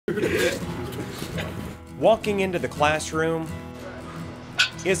Walking into the classroom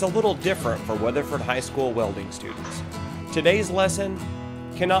is a little different for Weatherford High School welding students. Today's lesson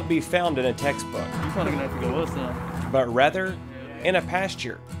cannot be found in a textbook, You're probably gonna have to go with some. but rather in a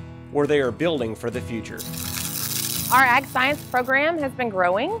pasture where they are building for the future. Our ag science program has been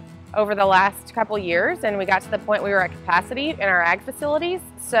growing over the last couple years, and we got to the point we were at capacity in our ag facilities.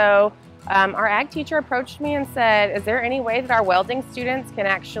 So our ag teacher approached me and said, is there any way that our welding students can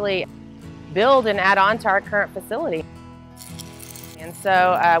actually build and add on to our current facility? And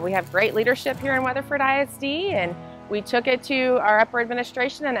so we have great leadership here in Weatherford ISD, and we took it to our upper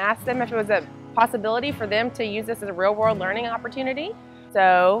administration and asked them if it was a possibility for them to use this as a real-world learning opportunity.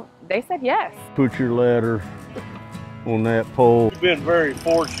 So they said yes. Put your ladder on that pole. We've been very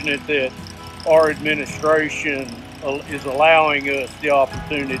fortunate that our administration is allowing us the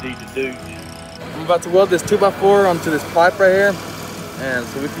opportunity to do this. I'm about to weld this 2x4 onto this pipe right here, and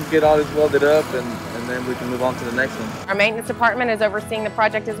so we can get all this welded up, and then we can move on to the next one. Our maintenance department is overseeing the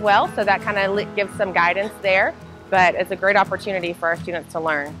project as well, so that kind of gives some guidance there, but it's a great opportunity for our students to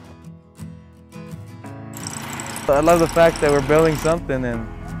learn. I love the fact that we're building something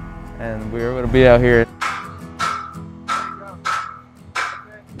and we're able to be out here.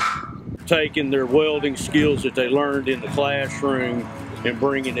 Taking their welding skills that they learned in the classroom and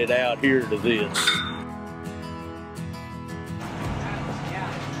bringing it out here to this.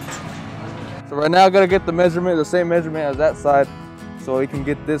 So right now I gotta get the measurement, the same measurement as that side, so we can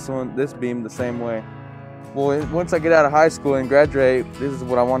get this beam the same way. Well, once I get out of high school and graduate, this is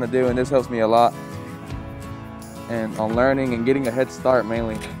what I want to do, and this helps me a lot. And on learning and getting a head start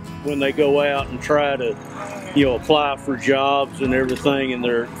mainly. When they go out and try to, apply for jobs and everything, and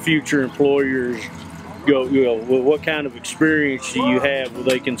their future employers go, well, what kind of experience do you have where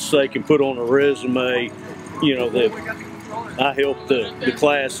they can put on a resume, that I helped the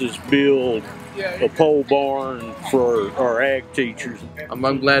classes build a pole barn for our ag teachers.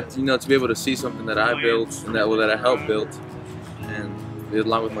 I'm glad, to be able to see something that I built and that I helped build, and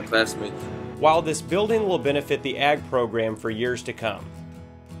along with my classmates. While this building will benefit the ag program for years to come,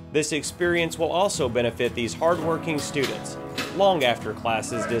 this experience will also benefit these hardworking students long after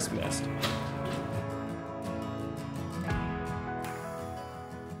class is dismissed.